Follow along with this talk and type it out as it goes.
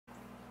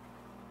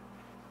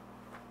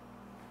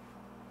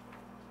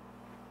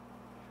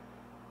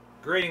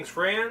Greetings,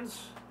 friends.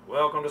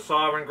 Welcome to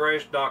Sovereign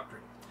Grace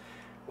Doctrine.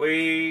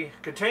 We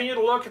continue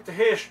to look at the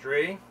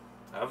history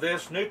of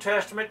this New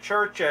Testament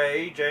church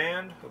age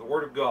and the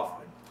Word of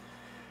God.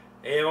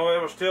 And it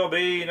will still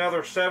be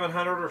another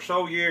 700 or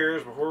so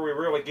years before we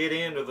really get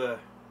into the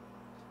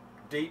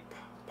deep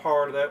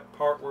part of that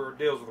part where it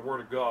deals with the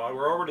Word of God.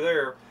 We're already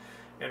there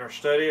in our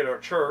study at our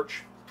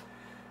church.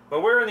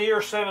 But we're in the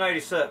year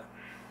 787.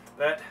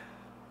 That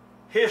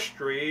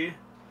history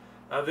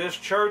of this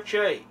church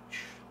age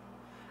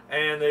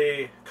and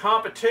the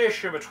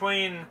competition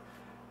between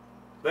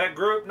that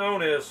group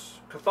known as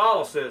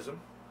Catholicism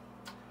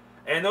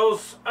and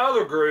those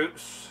other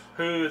groups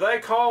who they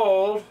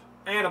called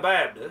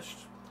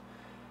Anabaptists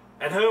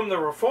and whom the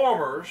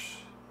Reformers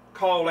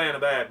called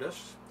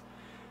Anabaptists,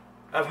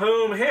 of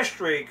whom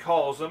history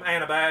calls them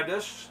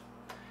Anabaptists,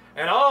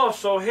 and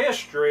also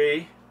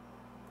history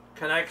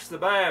connects the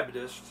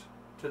Baptists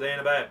to the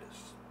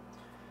Anabaptists.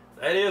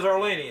 That is our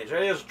lineage.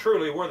 That is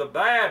truly where the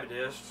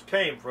Baptists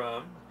came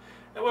from.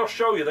 And we'll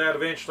show you that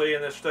eventually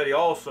in this study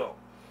also.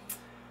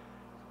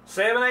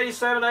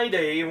 787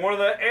 AD, one of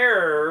the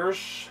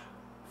errors,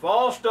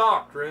 false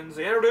doctrines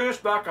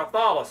introduced by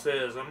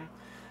Catholicism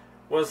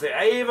was the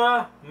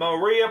Ave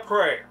Maria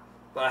prayer,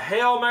 the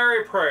Hail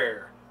Mary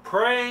prayer,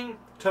 praying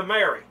to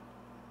Mary.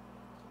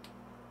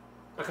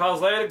 Because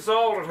they had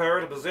exalted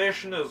her to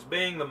position as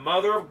being the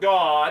Mother of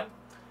God.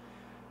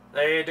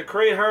 They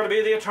decreed her to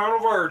be the Eternal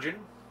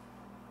Virgin.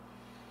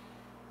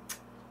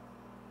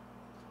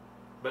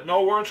 But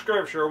nowhere in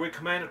Scripture are we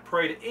commanded to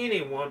pray to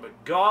anyone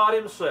but God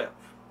Himself.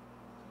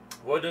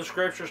 What do the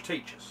Scriptures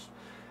teach us?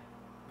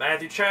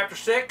 Matthew chapter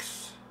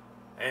 6,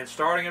 and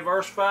starting in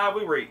verse 5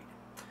 we read,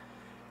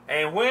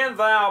 "And when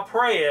thou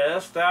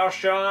prayest, thou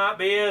shalt not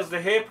be as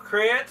the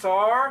hypocrites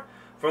are,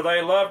 for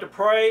they love to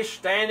pray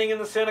standing in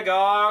the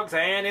synagogues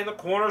and in the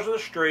corners of the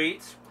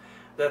streets,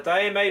 that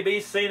they may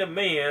be seen of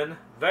men.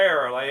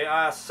 Verily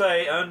I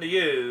say unto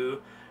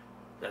you,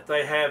 that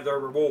they have their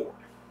reward.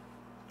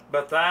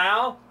 But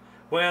thou,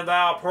 when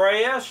thou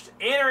prayest,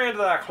 enter into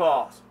thy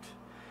closet,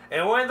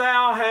 and when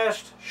thou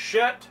hast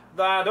shut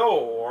thy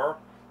door,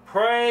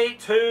 pray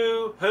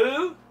to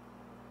who?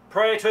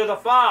 Pray to the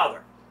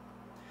Father,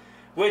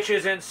 which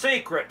is in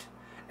secret,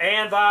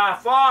 and thy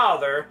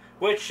Father,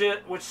 which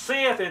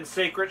seeth in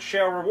secret,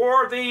 shall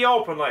reward thee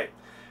openly."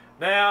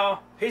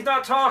 Now, he's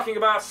not talking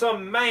about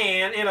some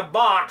man in a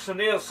box on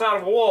the other side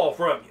of a wall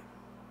from you.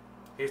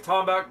 He's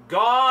talking about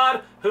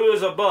God who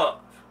is above.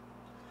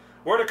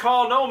 We're to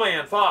call no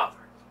man Father.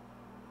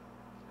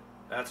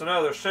 That's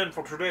another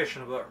sinful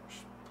tradition of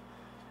theirs.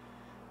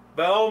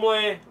 But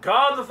only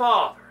God the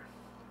Father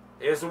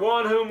is the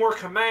one whom we're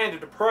commanded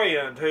to pray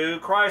unto.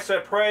 Christ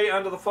said, "Pray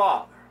unto the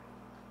Father."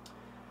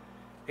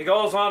 He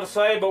goes on to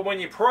say, "But when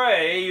you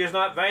pray, use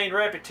not vain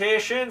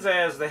repetitions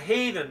as the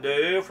heathen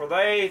do, for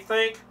they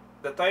think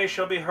that they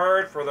shall be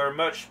heard for their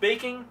much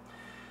speaking.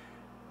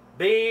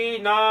 Be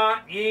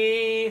not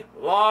ye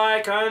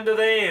like unto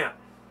them,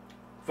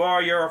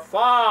 for your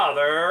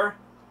Father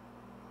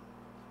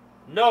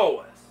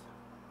knoweth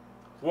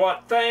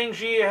what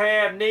things ye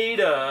have need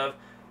of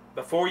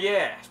before ye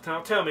ask."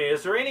 Now tell me,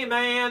 is there any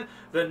man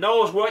that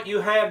knows what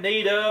you have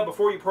need of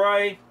before you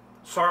pray?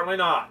 Certainly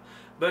not.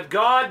 But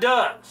God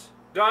does.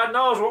 God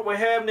knows what we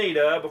have need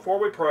of before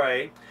we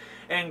pray.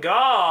 And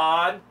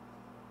God,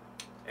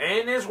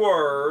 in His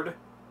Word,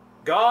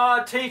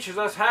 God teaches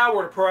us how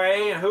we're to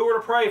pray and who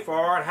we're to pray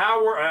for and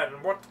how we're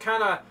and what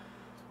kind of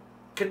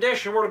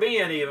condition we're to be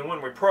in even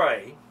when we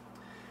pray.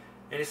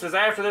 And He says,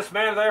 "After this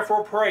manner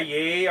therefore pray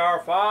ye, Our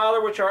Father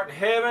which art in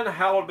heaven,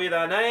 hallowed be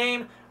thy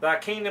name. Thy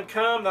kingdom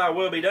come, thy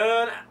will be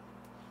done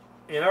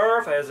in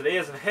earth as it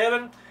is in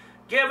heaven.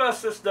 Give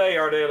us this day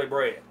our daily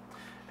bread.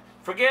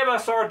 Forgive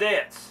us our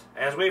debts,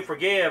 as we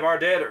forgive our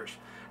debtors.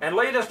 And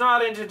lead us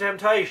not into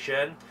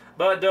temptation,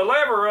 but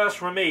deliver us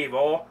from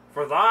evil.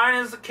 For thine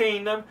is the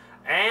kingdom,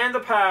 and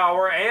the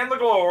power, and the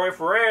glory,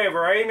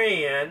 forever.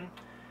 Amen.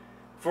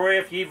 For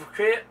if ye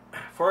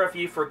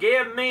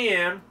forgive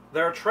men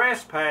their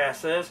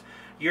trespasses,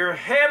 your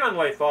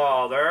heavenly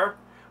Father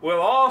will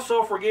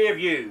also forgive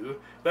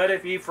you. But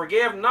if ye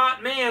forgive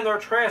not men their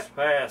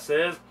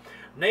trespasses,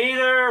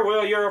 neither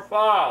will your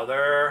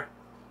Father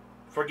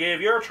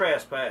forgive your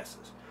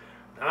trespasses."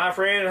 Now, my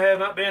friend, it has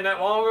not been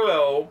that long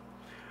ago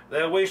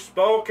that we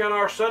spoke in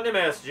our Sunday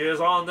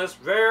messages on this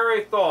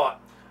very thought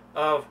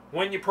of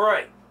when you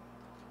pray.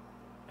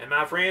 And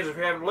my friends, if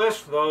you haven't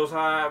listened to those,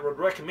 I would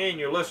recommend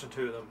you listen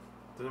to them,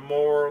 to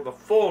the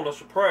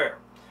fullness of prayer.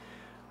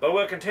 But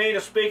we'll continue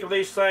to speak of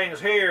these things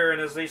here, and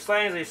as these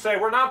things they say,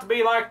 we're not to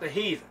be like the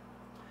heathen.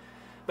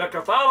 But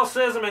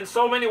Catholicism in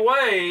so many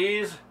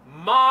ways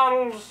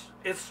models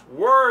its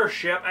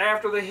worship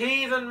after the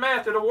heathen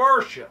method of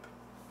worship.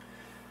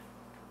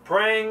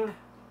 Praying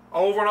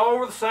over and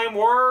over the same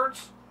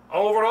words,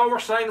 over and over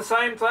saying the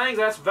same things,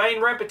 that's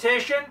vain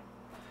repetition,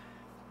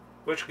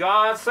 which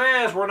God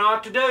says we're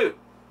not to do.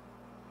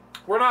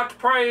 We're not to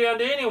pray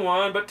unto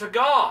anyone but to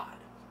God.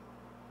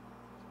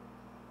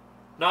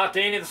 Not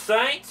to any of the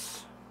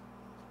saints,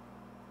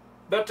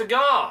 but to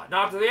God.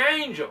 Not to the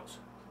angels,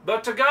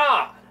 but to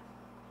God.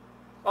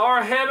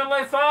 Our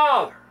Heavenly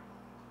Father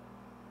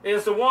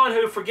is the one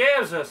who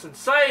forgives us and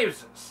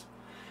saves us.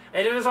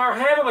 And it is our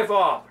Heavenly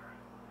Father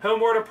whom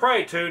we're to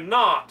pray to,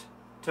 not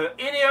to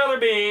any other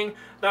being,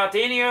 not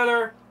to any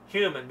other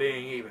human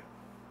being even.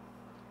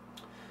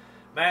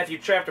 Matthew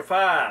chapter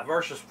 5,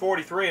 verses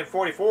 43 and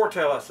 44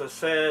 tell us, it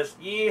says,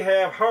 Ye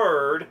have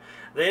heard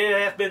that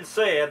it hath been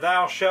said,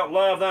 Thou shalt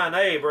love thy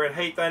neighbor and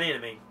hate thine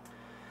enemy.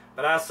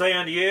 But I say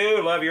unto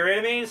you, love your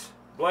enemies,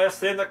 bless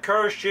them that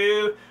curse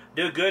you,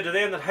 do good to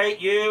them that hate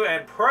you,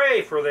 and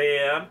pray for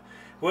them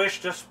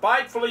which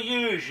despitefully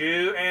use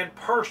you and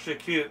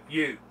persecute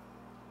you.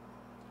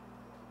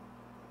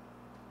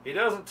 He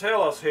doesn't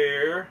tell us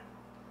here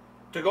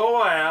to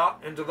go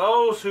out and to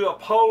those who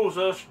oppose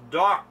us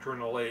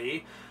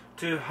doctrinally,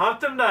 to hunt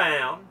them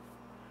down,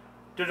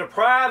 to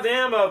deprive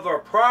them of their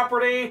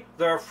property,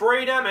 their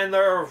freedom, and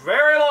their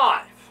very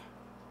life.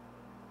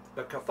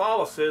 But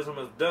Catholicism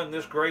has done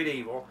this great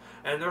evil,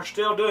 and they're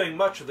still doing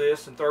much of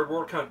this in third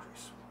world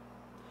countries.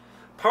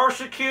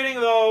 Persecuting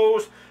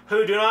those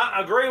who do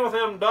not agree with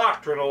them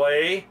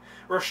doctrinally,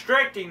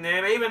 restricting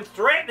them, even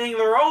threatening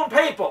their own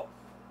people.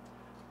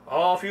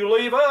 Oh, if you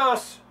leave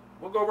us,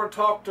 we'll go over and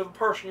talk to the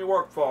person you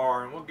work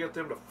for, and we'll get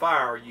them to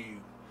fire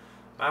you.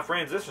 My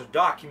friends, this is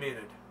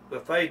documented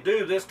that they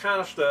do this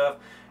kind of stuff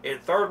in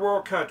third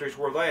world countries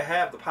where they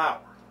have the power.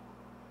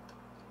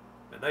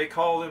 And they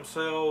call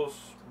themselves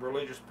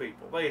religious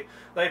people.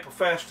 They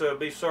profess to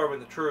be serving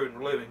the true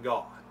and living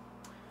God.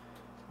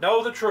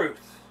 Know the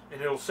truth,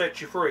 and it'll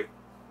set you free.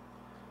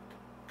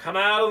 Come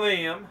out of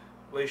them,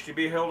 lest you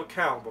be held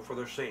accountable for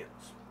their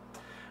sins.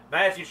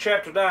 Matthew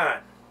chapter 9,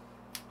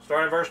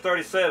 starting verse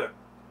 37.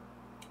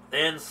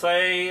 Then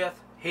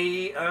saith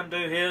he unto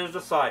his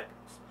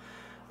disciples,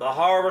 The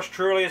harvest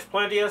truly is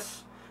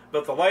plenteous,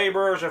 but the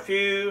laborers are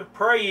few.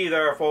 Pray ye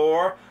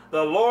therefore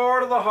the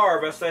Lord of the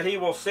harvest that he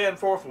will send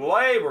forth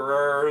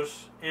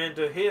laborers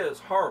into his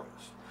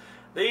harvest.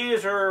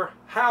 These are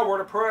how we're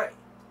to pray.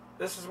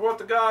 This is what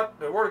the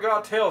Word of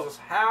God tells us,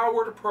 how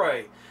we're to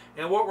pray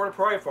and what we're to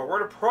pray for. We're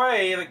to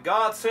pray that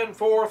God send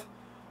forth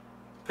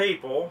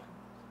people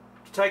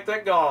to take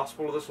that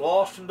gospel to this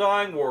lost and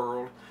dying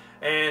world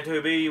and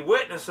to be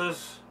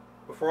witnesses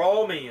before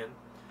all men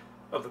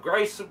of the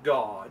grace of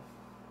God.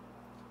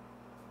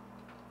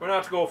 We're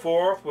not to go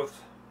forth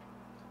with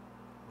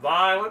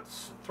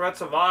violence,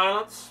 threats of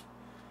violence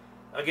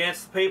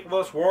against the people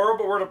of this world,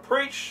 but we're to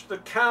preach the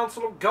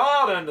counsel of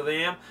God unto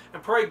them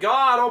and pray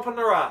God open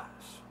their eyes.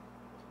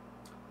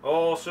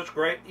 Oh, such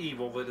great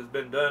evil that has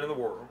been done in the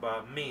world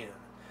by men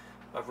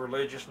of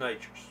religious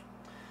natures.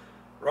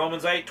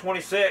 Romans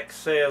 8:26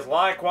 says,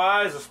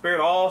 Likewise the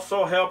Spirit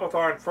also helpeth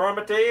our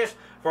infirmities,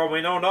 for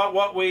we know not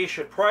what we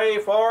should pray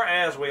for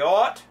as we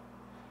ought,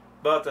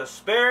 but the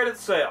Spirit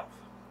itself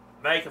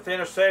maketh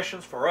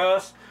intercessions for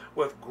us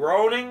with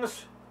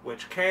groanings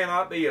which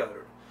cannot be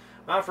uttered.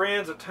 My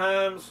friends, at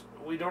times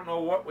we don't know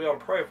what we ought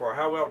to pray for,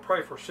 how we ought to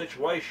pray for a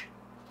situation.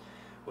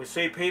 We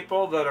see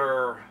people that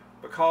are,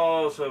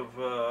 because of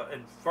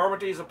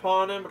infirmities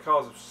upon them,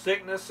 because of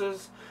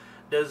sicknesses,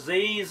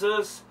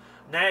 diseases,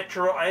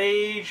 natural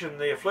age, and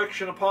the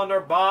affliction upon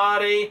their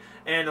body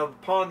and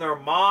upon their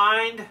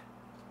mind.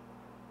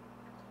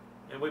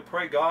 And we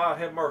pray God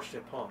have mercy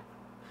upon them.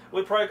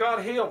 We pray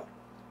God heal them.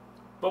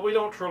 But we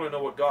don't truly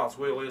know what God's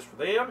will is for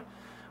them.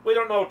 We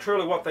don't know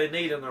truly what they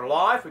need in their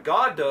life, but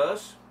God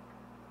does.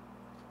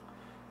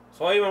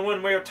 So even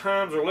when we at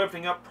times are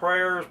lifting up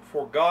prayers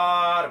before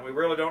God, and we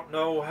really don't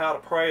know how to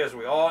pray as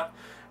we ought,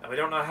 and we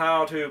don't know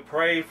how to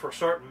pray for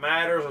certain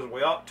matters as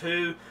we ought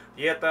to,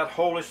 yet that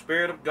Holy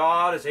Spirit of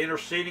God is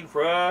interceding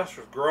for us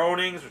with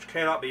groanings which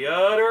cannot be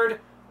uttered,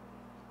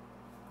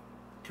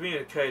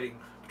 communicating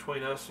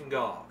between us and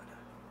God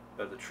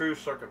of the true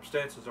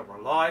circumstances of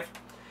our life,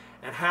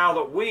 and how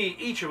that we,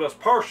 each of us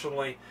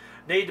personally,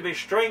 need to be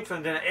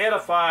strengthened and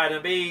edified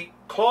and be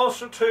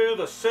closer to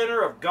the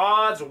center of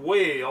God's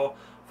will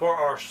for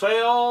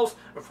ourselves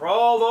and for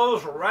all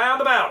those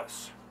round about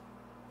us.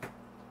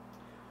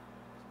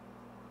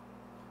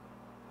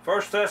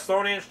 1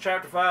 Thessalonians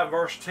chapter 5,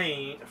 verse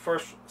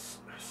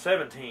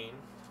 17,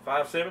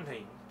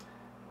 5:17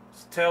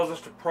 tells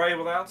us to pray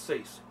without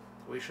ceasing.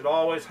 We should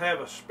always have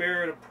a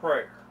spirit of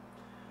prayer.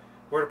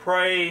 We're to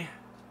pray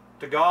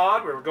to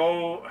God. We're to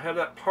go have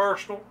that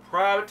personal,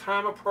 private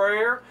time of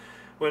prayer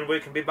when we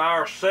can be by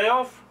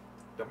ourselves.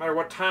 No matter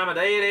what time of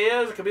day it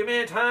is, it could be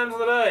many times of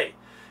the day.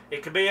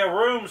 It could be a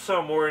room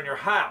somewhere in your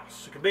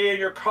house. It could be in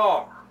your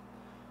car.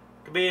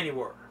 It could be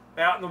anywhere.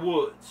 Out in the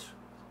woods,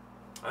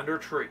 under a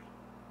tree,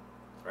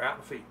 or out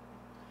in the field.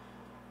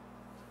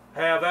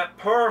 Have that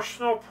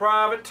personal,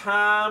 private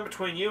time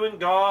between you and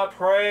God,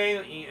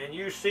 praying and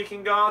you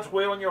seeking God's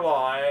will in your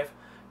life,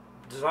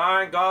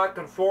 desiring God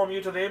conform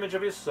you to the image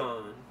of His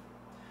Son,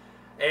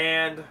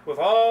 and with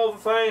all the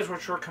things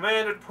which we're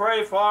commanded to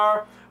pray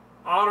for,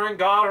 honoring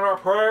God in our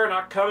prayer,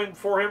 not coming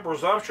before Him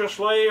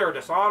presumptuously or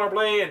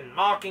dishonorably and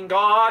mocking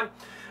God,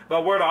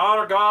 but we're to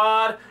honor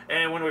God,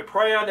 and when we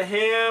pray unto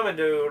Him and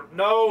to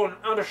know and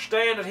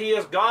understand that He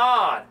is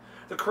God,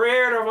 the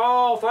creator of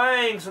all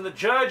things and the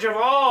judge of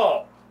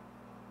all.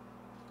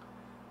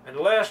 And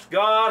lest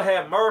God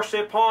have mercy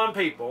upon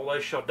people, they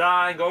shall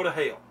die and go to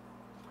hell.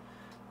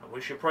 And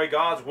we should pray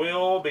God's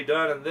will be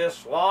done in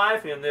this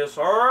life, in this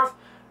earth,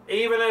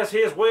 even as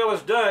His will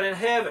is done in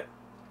heaven.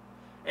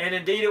 And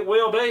indeed it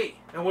will be.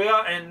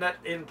 And that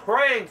in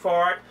praying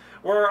for it,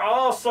 we're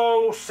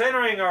also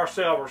centering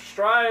ourselves,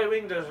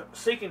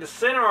 seeking to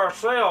center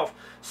ourselves,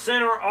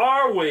 center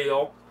our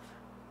will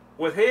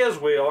with His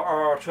will,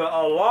 or to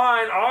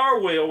align our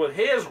will with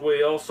His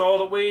will, so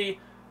that we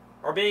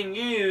are being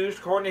used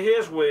according to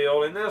His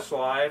will in this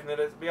life, and that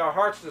it be our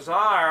heart's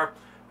desire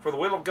for the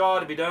will of God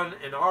to be done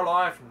in our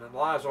life and in the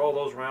lives of all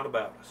those round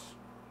about us.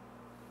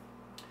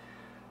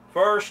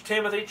 1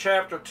 Timothy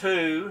chapter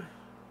 2,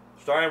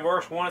 starting in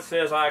verse 1, it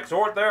says, I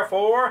exhort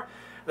therefore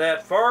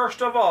that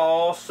first of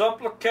all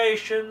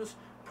supplications,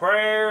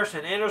 prayers,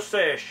 and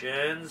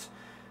intercessions,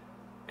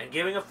 and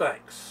giving of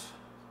thanks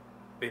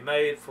be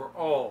made for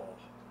all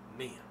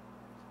men.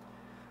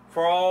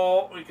 For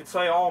all, we could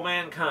say all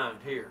mankind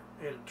here,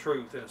 in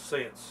truth, in a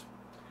sense.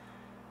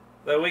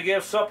 That we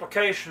give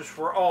supplications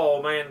for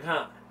all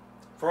mankind.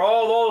 For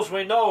all those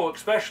we know,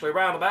 especially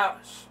round about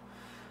us.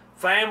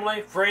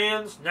 Family,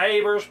 friends,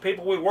 neighbors,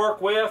 people we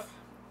work with,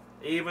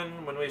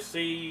 even when we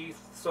see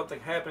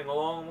something happening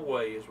along the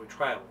way as we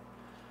travel.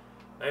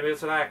 Maybe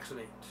it's an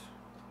accident.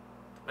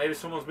 Maybe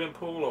someone's been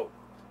pulled over.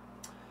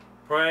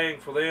 Praying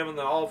for them and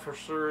the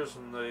officers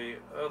and the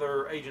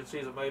other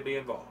agencies that may be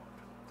involved.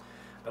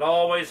 But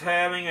always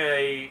having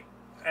a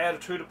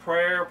attitude of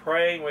prayer,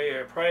 praying. We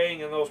are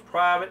praying in those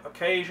private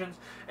occasions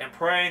and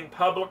praying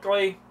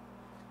publicly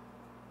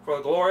for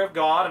the glory of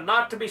God and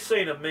not to be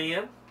seen of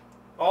men.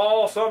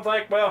 Some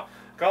think, well,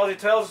 because He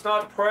tells us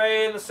not to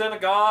pray in the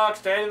synagogue,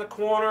 stand in the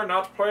corner,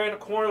 not to pray in the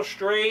corner of the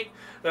street,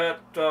 that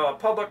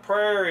public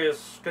prayer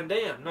is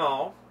condemned.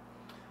 No.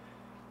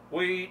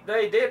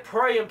 They did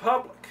pray in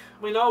public.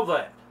 We know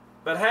that.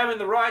 But having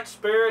the right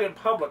spirit in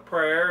public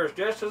prayer is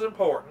just as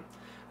important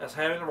as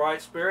having the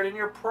right spirit in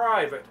your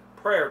private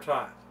prayer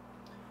time.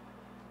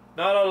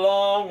 Not a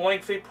long,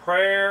 lengthy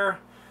prayer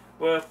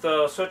with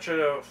such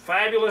a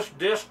fabulous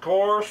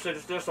discourse that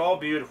it's just all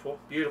beautiful,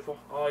 beautiful.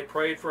 Oh, he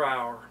prayed for an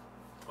hour.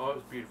 Oh, it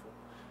was beautiful.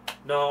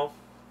 No,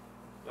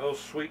 those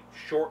sweet,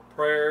 short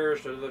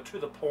prayers to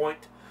the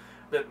point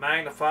that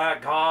magnify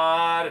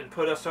God and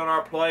put us in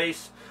our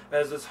place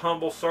as His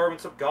humble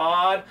servants of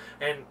God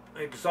and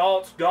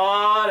exalts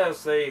God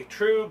as the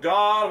true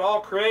God of all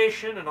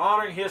creation and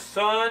honoring His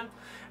Son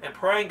and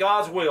praying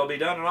God's will be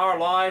done in our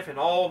life in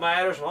all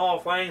matters and all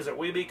things, that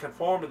we be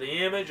conformed to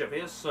the image of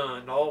His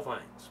Son in all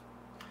things.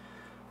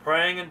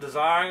 Praying and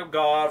desiring of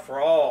God for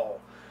all.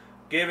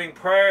 Giving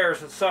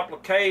prayers and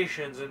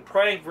supplications and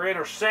praying for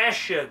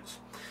intercessions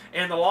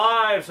in the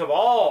lives of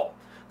all,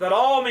 that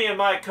all men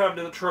might come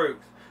to the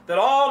truth, that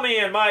all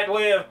men might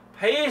live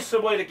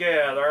peaceably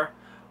together,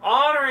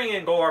 honoring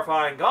and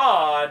glorifying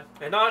God,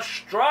 and not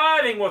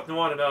striving with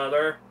one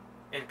another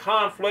in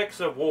conflicts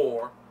of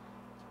war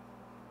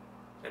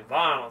and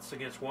violence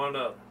against one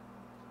another.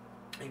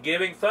 And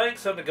giving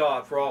thanks unto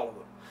God for all of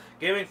them.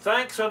 Giving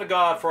thanks unto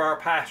God for our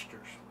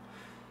pastors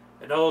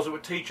and those that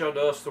would teach unto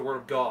us the Word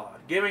of God.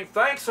 Giving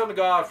thanks unto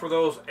God for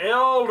those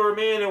elder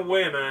men and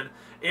women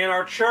in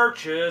our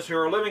churches who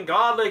are living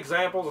godly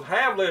examples and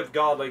have lived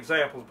godly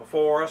examples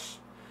before us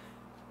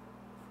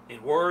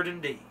in word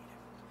and deed.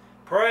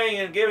 Praying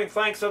and giving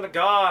thanks unto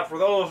God for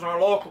those in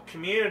our local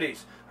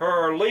communities who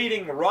are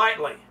leading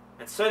rightly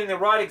and setting the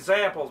right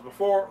examples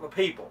before the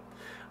people.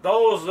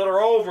 Those that are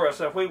over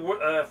us,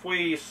 if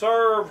we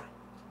serve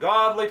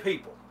godly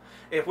people,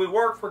 if we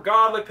work for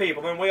godly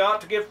people, then we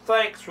ought to give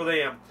thanks for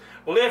them,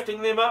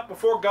 lifting them up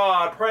before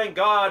God, praying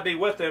God be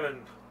with them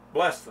and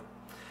bless them.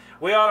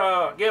 We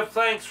ought to give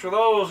thanks for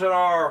those in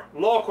our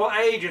local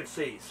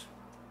agencies,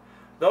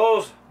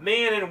 those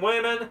men and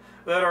women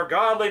that are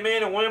godly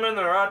men and women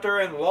that are out there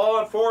in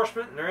law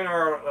enforcement, and they're in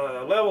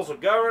our levels of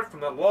government,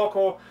 from the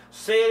local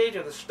city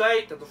to the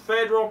state to the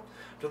federal,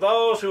 to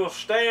those who will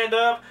stand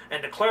up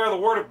and declare the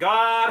Word of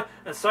God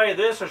and say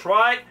this is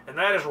right and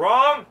that is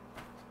wrong.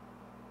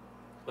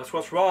 That's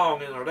what's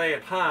wrong in our day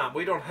and time.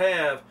 We don't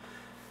have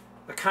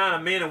the kind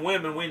of men and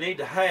women we need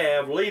to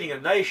have leading a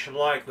nation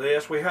like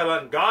this. We have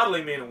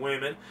ungodly men and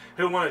women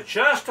who want to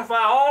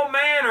justify all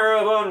manner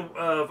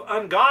of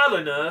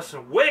ungodliness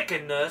and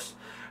wickedness,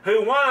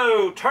 who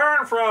want to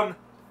turn from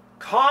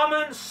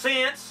common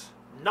sense,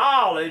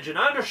 knowledge, and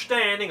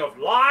understanding of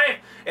life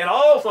and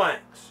all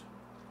things,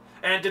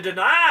 and to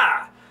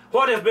deny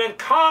what has been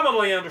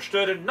commonly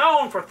understood and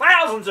known for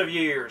thousands of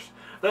years,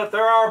 that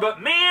there are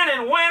but men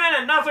and women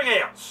and nothing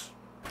else.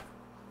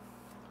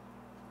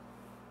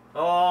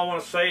 Oh, I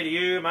want to say to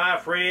you, my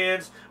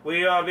friends,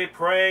 we ought to be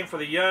praying for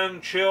the young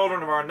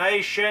children of our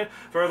nation,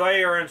 for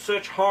they are in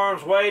such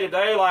harm's way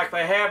today like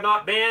they have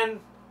not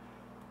been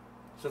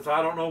since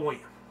I don't know when.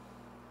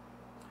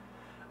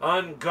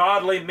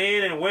 Ungodly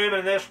men and women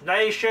in this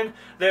nation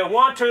that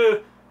want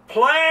to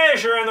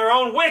pleasure in their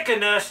own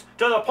wickedness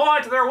to the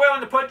point that they're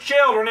willing to put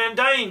children in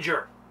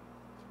danger.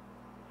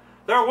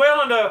 They're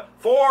willing to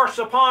force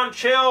upon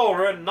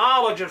children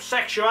knowledge of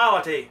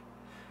sexuality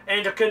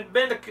and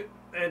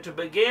to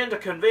begin to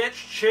convince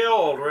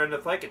children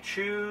that they could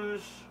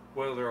choose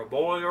whether they're a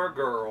boy or a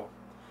girl.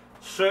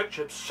 Such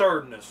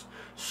absurdness,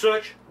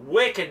 such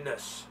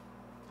wickedness.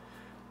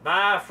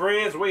 My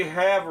friends, we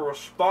have a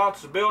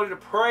responsibility to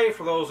pray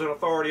for those in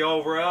authority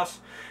over us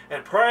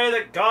and pray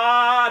that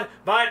God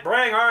might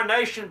bring our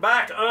nation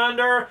back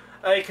under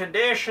a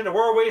condition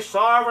where we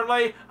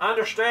sovereignly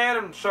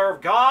understand and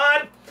serve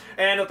God,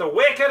 and that the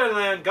wicked and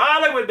the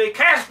ungodly would be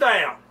cast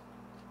down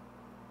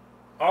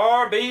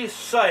or be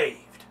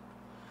saved.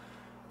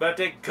 But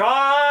that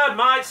God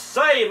might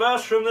save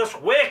us from this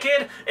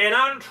wicked and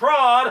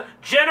untrod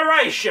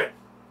generation.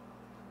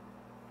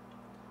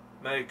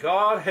 May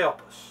God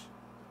help us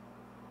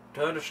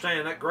to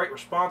understand that great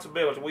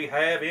responsibility we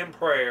have in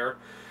prayer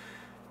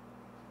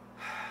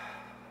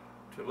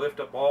to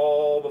lift up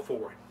all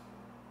before Him.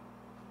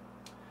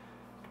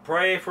 To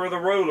pray for the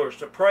rulers,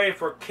 to pray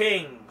for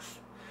kings,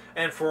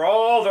 and for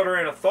all that are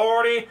in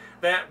authority,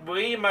 that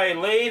we may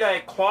lead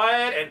a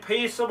quiet and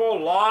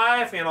peaceable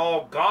life in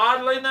all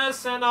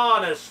godliness and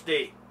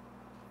honesty.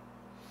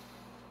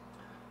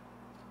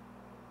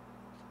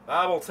 The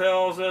Bible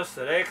tells us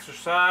that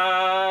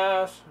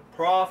exercise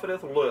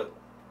profiteth little,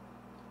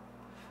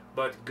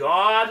 but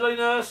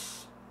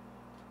godliness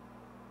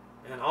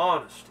and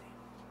honesty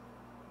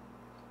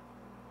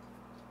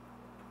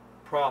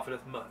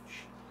profiteth much.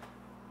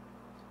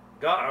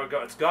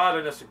 It's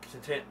godliness and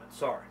contentment,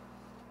 sorry.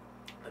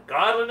 The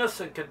godliness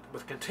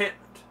with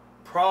contentment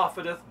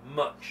profiteth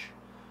much.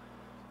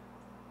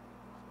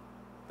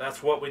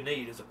 That's what we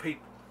need as a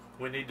people.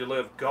 We need to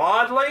live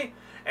godly,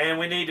 and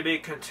we need to be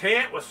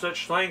content with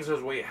such things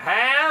as we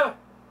have,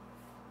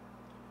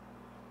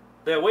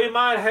 that we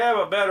might have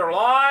a better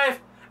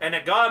life, and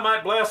that God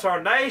might bless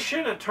our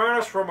nation and turn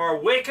us from our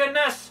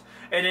wickedness,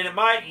 and that it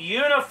might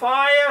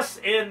unify us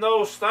in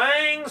those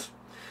things.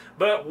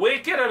 But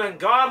wicked and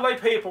ungodly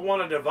people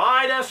want to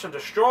divide us and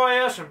destroy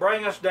us and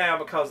bring us down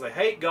because they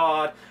hate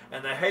God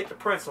and they hate the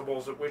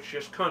principles of which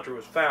this country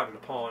was founded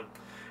upon.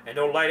 And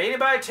don't let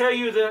anybody tell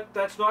you that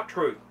that's not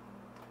true.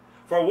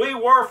 For we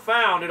were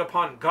founded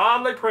upon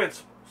godly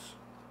principles.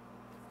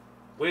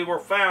 We were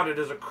founded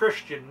as a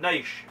Christian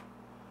nation.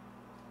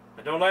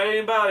 And don't let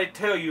anybody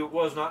tell you it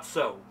was not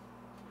so.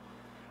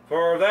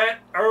 For that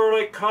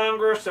early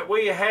Congress that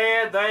we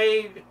had,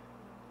 they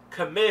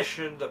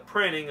commissioned the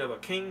printing of a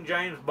King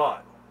James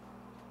Bible.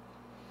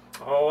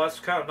 Oh, that's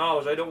the kind of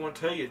knowledge they don't want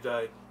to tell you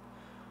today.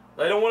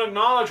 They don't want to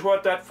acknowledge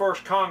what that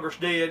first Congress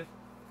did.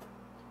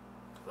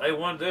 They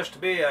wanted this to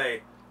be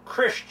a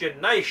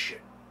Christian nation.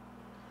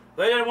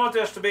 They didn't want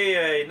this to be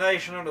a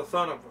nation under the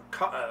thumb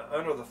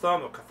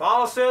of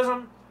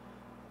Catholicism,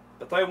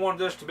 but they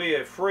wanted this to be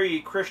a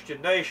free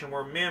Christian nation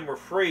where men were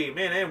free,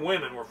 men and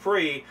women were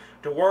free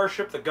to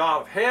worship the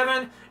God of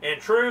heaven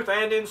in truth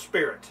and in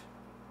spirit.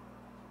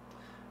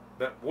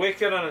 But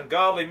wicked and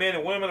ungodly men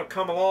and women have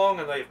come along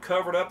and they've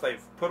covered up,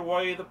 they've put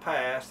away the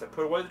past, they've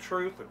put away the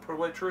truth, they've put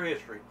away true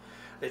history,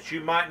 that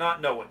you might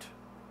not know it.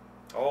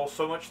 Oh,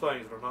 so much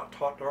things that are not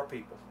taught to our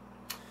people.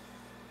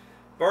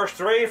 Verse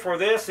 3, for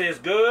this is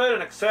good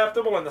and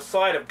acceptable in the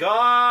sight of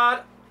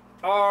God,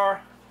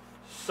 our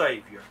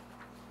Savior.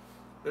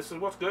 This is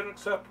what's good and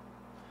acceptable.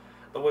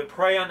 But we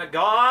pray unto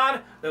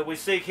God that we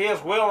seek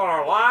His will in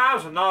our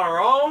lives and not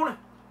our own,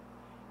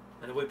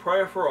 and that we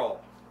pray for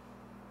all.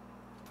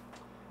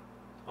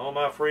 Oh,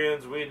 my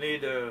friends, we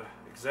need to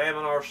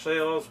examine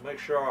ourselves, make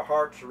sure our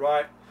hearts are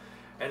right,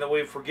 and that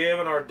we've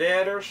forgiven our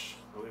debtors,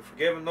 that we've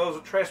forgiven those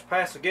that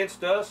trespass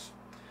against us.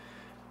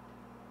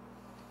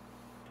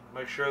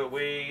 Make sure that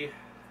we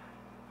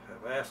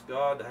have asked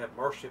God to have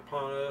mercy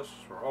upon us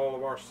for all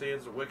of our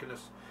sins and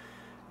wickedness,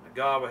 and that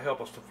God will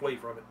help us to flee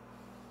from it.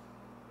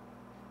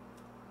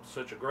 It's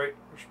such a great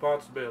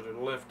responsibility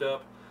to lift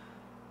up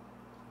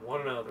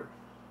one another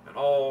and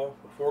all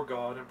before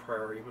God in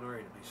prayer, even our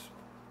enemies.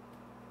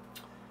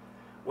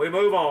 We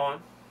move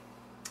on,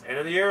 and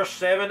in the year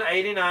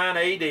 789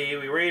 A.D.,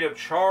 we read of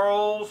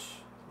Charles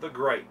the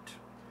Great.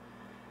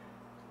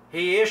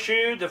 He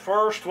issued the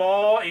first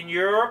law in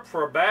Europe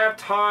for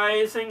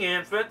baptizing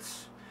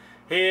infants.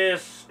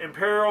 His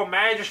Imperial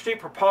Majesty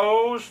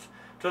proposed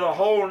to the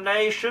whole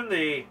nation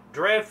the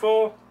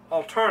dreadful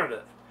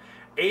alternative,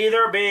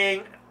 either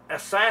being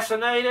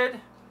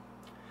assassinated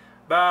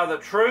by the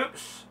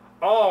troops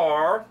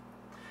or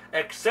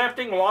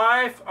accepting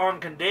life on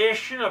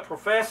condition of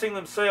professing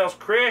themselves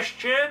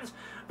Christians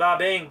by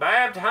being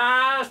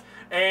baptized,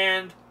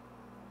 and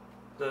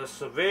the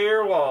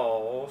severe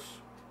laws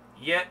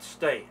yet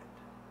stand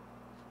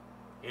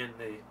in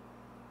the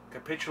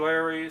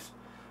capitularies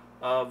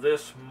of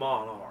this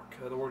monarch.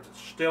 In other words,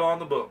 it's still on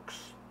the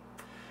books,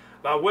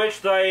 by which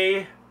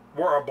they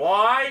were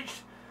obliged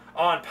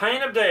on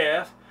pain of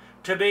death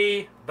to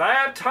be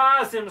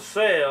baptized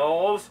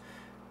themselves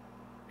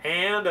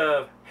and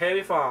of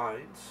heavy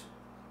fines,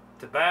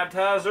 to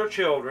baptize their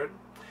children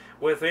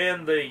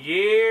within the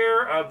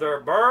year of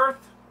their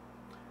birth.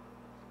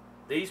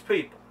 These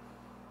people,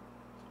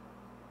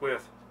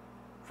 with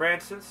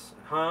Francis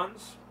and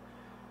Huns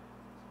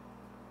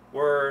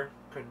were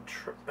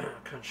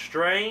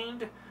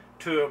constrained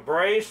to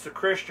embrace the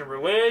Christian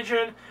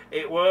religion.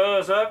 It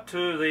was up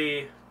to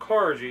the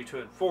clergy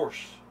to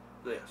enforce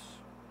this.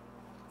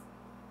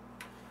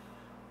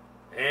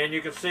 And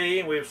you can see,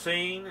 and we've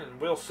seen,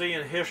 and we'll see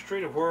in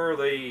history, to where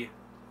the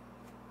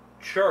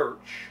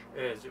church,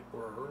 as it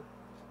were,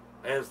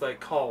 as they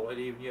call it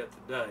even yet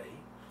today,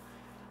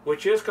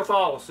 which is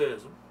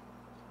Catholicism.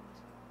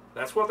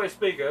 That's what they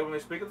speak of when they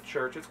speak of the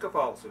church. It's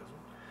Catholicism.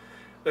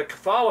 But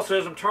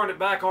Catholicism turned it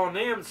back on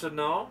them and said,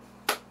 no,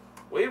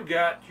 we've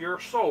got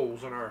your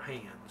souls in our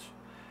hands.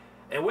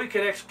 And we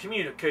can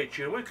excommunicate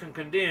you. We can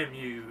condemn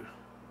you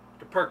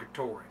to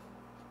purgatory.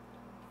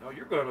 No,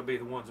 you're going to be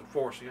the ones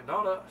enforcing it,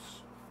 not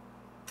us.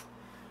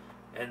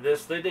 And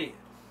this they did.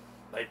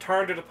 They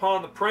turned it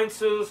upon the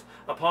princes,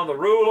 upon the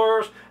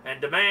rulers,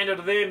 and demanded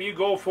of them, you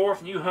go forth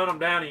and you hunt them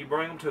down and you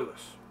bring them to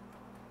us.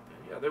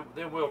 And yeah,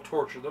 then we'll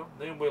torture them.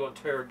 Then we'll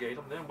interrogate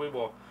them. Then we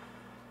will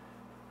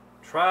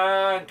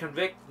try and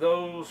convict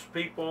those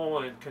people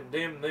and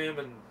condemn them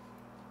and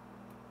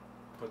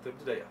put them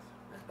to death.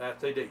 And that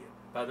they did,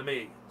 by the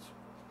millions.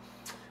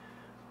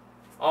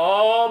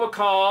 All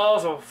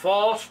because of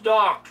false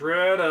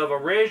doctrine of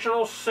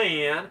original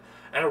sin,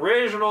 and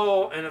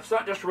it's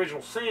not just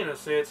original sin in a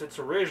sense, it's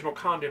original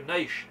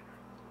condemnation.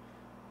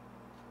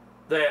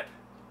 That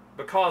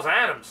because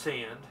Adam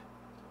sinned,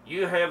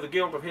 you have the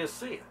guilt of his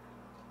sin.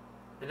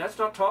 And that's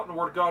not taught in the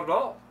Word of God at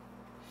all.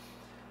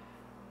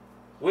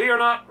 We are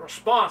not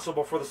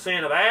responsible for the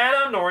sin of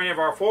Adam, nor any of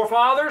our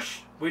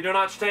forefathers. We do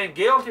not stand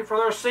guilty for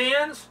their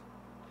sins,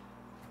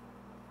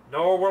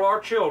 nor will our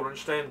children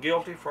stand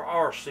guilty for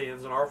our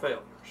sins and our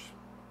failures.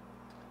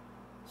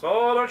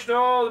 So, don't you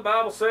know, the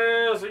Bible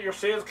says that your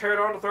sins carried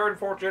on to third and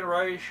fourth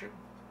generation?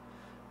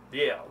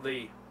 Yeah,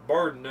 the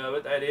burden of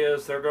it, that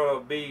is, they're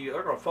going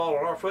to follow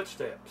in our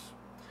footsteps.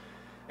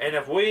 And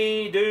if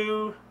we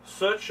do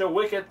such a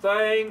wicked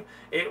thing,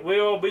 it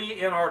will be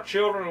in our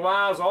children's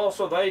lives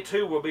also. They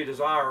too will be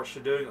desirous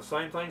of doing the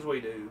same things we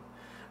do.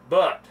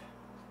 But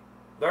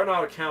they're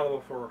not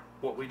accountable for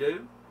what we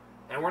do,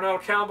 and we're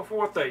not accountable for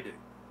what they do.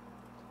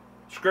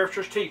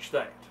 Scriptures teach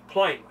that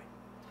plainly.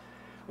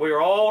 We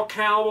are all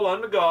accountable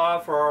unto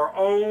God for our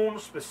own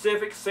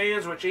specific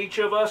sins which each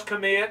of us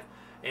commit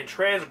in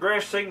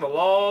transgressing the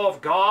law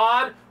of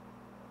God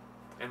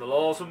and the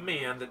laws of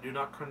men that do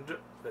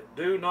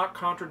not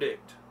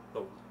contradict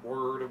the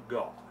Word of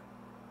God.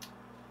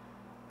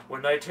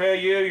 When they tell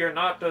you you're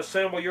not to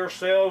assemble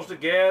yourselves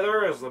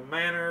together, as the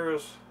manner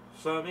of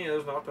some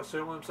is not to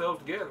assemble themselves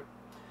together,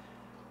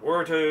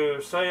 we're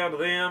to say unto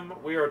them,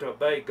 we are to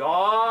obey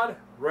God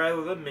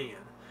rather than men.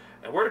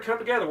 And we're to come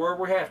together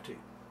wherever we have to.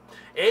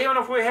 Even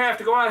if we have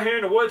to go out here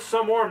in the woods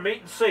somewhere and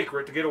meet in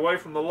secret to get away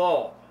from the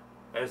law,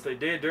 as they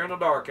did during the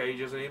Dark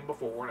Ages and even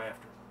before and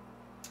after.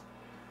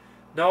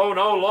 No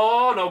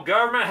law, no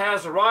government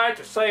has the right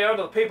to say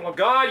unto the people of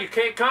God, you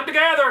can't come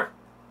together.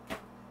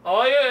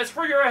 Oh yeah, it's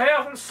for your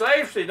health and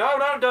safety. No,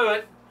 don't do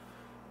it.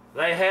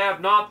 They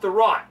have not the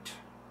right.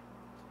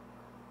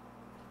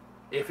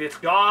 If it's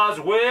God's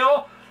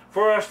will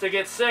for us to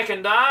get sick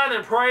and die,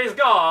 then praise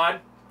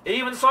God.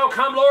 Even so,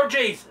 come Lord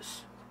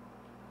Jesus.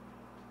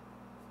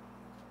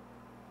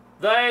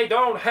 They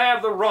don't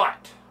have the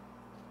right.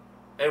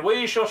 And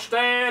we shall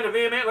stand and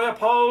vehemently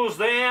oppose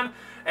them.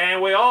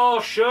 And we all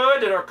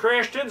should, that are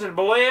Christians and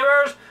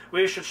believers,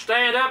 we should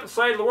stand up and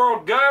say to the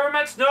world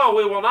governments, no,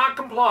 we will not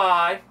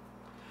comply.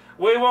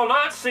 We will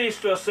not cease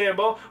to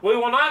assemble. We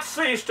will not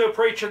cease to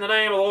preach in the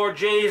name of the Lord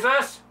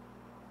Jesus.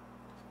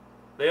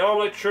 The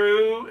only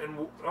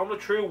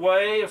true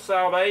way of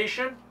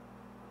salvation.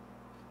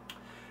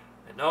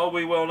 And no,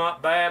 we will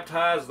not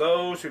baptize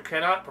those who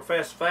cannot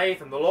profess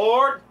faith in the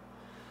Lord.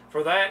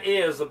 For that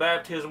is the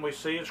baptism we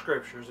see in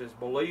Scriptures, is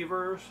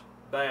believers'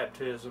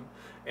 baptism,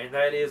 and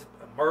that is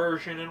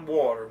immersion in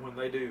water when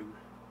they do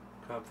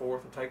come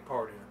forth and take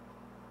part in it.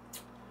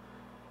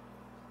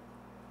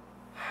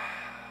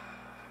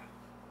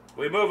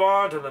 We move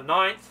on to the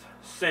 9th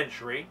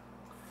century,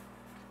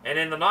 and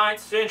in the 9th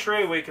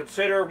century we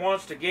consider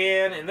once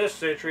again, in this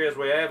century as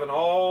we have in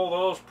all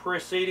those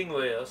preceding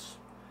lists,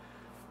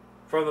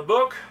 from the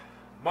book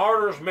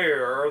Martyrs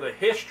Mirror, the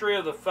history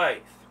of the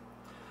faith.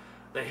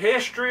 The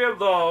history of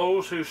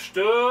those who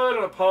stood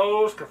and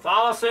opposed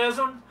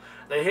Catholicism,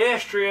 the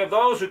history of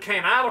those who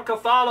came out of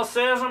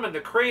Catholicism and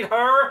decreed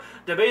her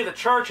to be the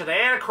church of the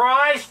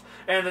Antichrist,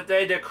 and that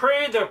they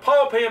decreed the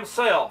Pope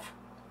himself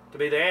to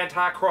be the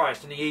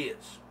Antichrist, and he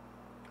is.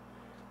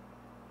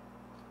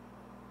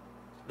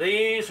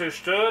 These who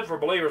stood for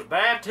believers'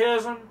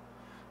 baptism,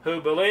 who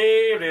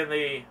believed in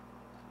the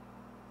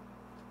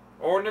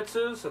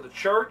ordinances of the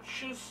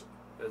churches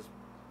as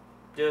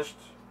just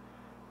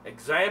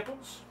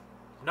examples,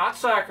 not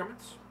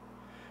sacraments.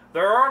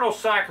 There are no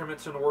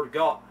sacraments in the Word of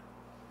God.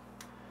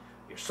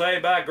 You're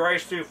saved by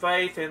grace through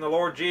faith in the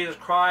Lord Jesus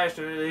Christ,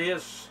 and it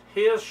is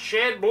His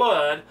shed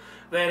blood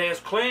that has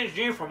cleansed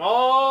you from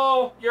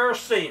all your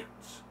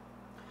sins.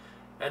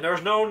 And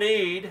there's no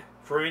need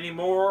for any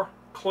more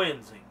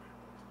cleansing.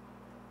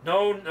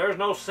 No, there's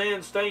no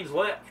sin stains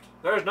left.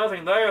 There's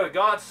nothing there that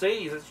God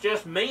sees. It's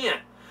just men.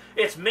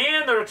 It's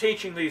men that are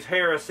teaching these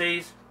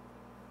heresies.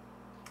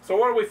 So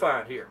what do we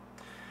find here?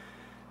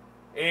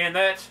 In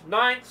that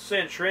 9th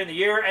century, in the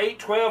year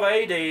 812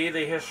 A.D.,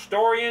 the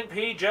historian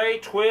P.J.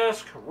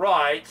 Twisk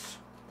writes,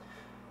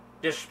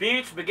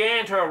 disputes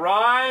began to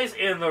arise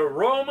in the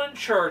Roman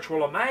Church.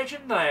 Well,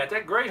 imagine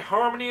that great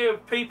harmony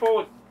of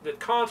people that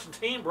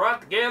Constantine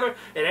brought together,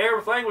 and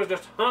everything was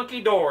just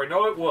hunky-dory.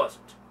 No, it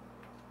wasn't.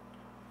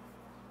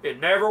 It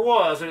never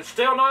was, and it's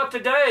still not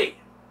today.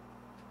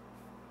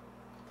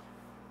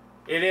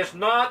 It is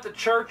not the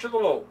church of the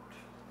Lord.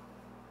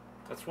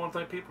 That's one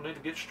thing people need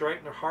to get straight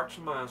in their hearts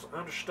and minds.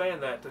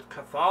 Understand that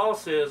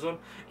Catholicism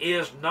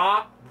is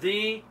not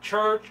the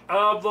church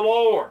of the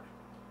Lord.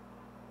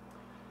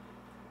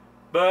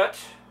 But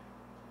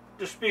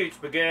disputes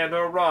began to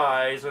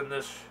arise in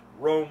this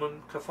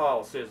Roman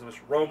Catholicism, this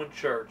Roman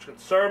church,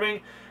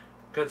 concerning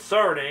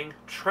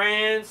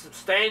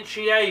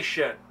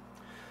transubstantiation,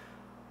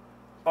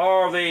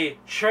 or the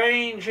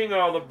changing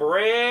of the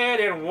bread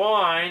and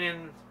wine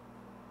in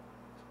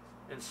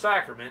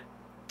sacrament,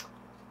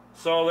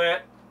 so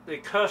that the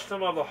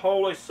custom of the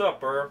Holy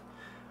Supper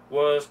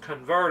was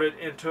converted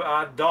into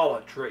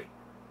idolatry,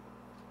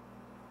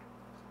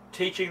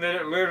 teaching that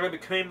it literally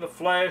became the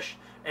flesh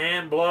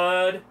and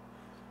blood,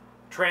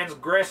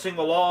 transgressing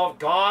the law of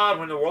God,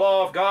 when the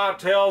law of God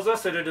tells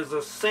us that it is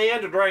a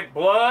sin to drink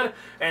blood,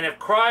 and if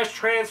Christ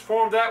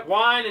transformed that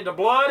wine into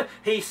blood,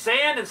 he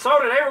sinned, and so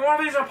did every one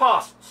of these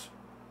apostles.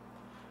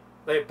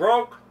 They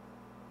broke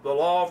the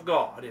law of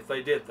God if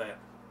they did that.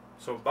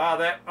 So by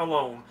that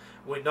alone,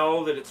 we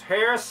know that it's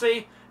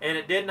heresy and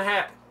it didn't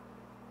happen.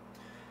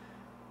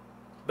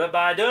 But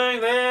by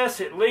doing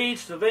this, it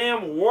leads to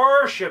them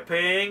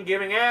worshiping,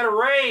 giving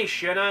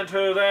adoration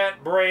unto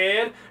that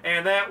bread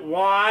and that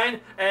wine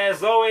as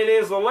though it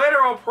is the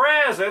literal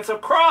presence of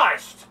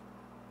Christ.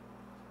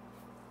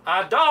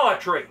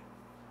 Idolatry.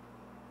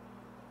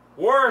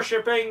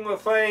 Worshiping the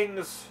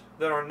things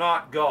that are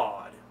not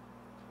God.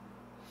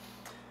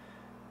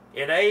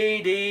 In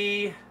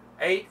A.D.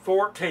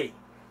 814,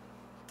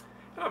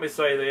 let me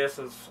say this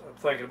as I'm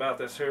thinking about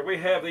this here. We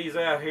have these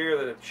out here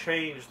that have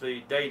changed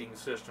the dating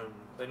system.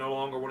 They no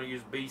longer want to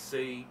use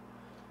BC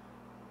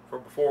for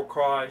before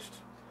Christ.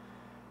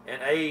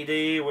 And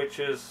AD, which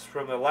is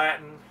from the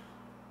Latin,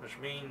 which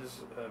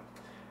means,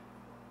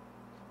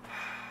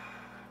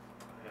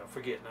 I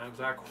forget now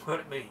exactly what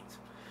it means.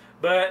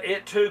 But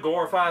it too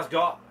glorifies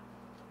God.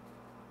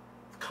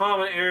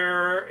 Common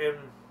era and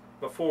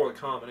before the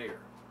common era.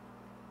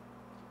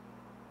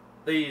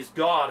 These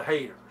God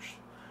haters.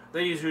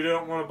 These who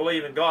don't want to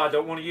believe in God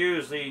don't want to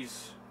use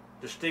these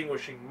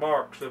distinguishing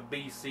marks of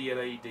BC and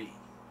AD.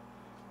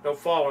 Don't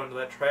fall into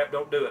that trap.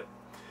 Don't do it.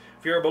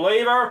 If you're a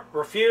believer,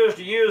 refuse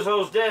to use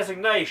those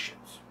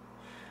designations.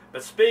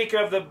 But speak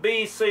of the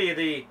BC,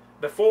 the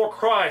before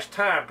Christ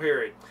time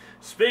period.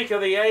 Speak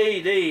of the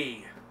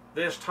AD,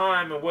 this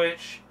time in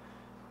which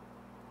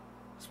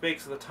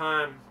speaks of the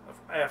time of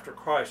after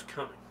Christ's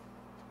coming.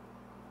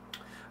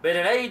 But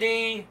in AD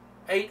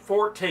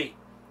 814,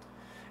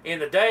 in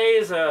the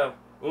days of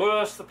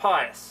Louis the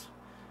Pious,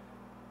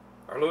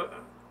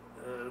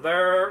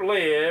 there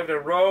lived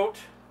and wrote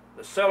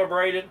the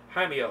celebrated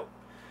Hymio,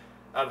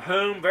 of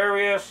whom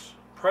various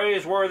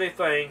praiseworthy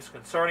things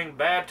concerning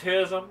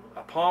baptism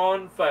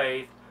upon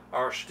faith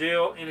are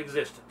still in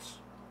existence.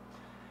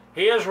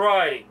 His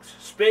writings,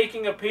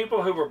 speaking of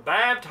people who were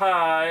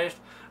baptized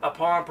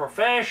upon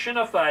profession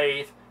of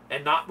faith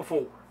and not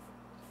before.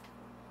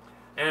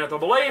 And the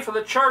belief of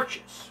the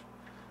churches,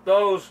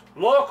 those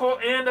local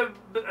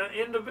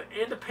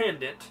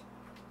independent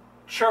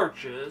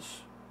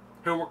churches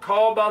who were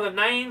called by the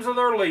names of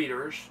their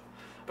leaders,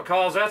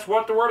 because that's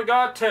what the Word of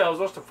God tells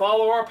us, to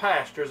follow our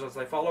pastors as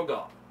they follow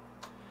God.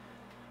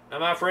 Now,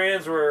 my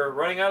friends, we're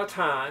running out of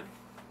time,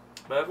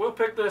 but we'll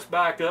pick this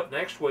back up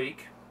next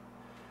week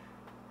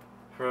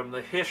from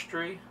the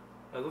history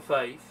of the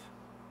faith,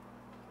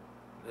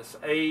 this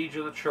age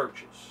of the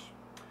churches.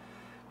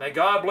 May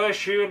God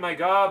bless you, and may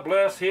God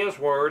bless His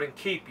Word and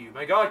keep you.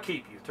 May God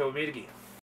keep you till we meet again.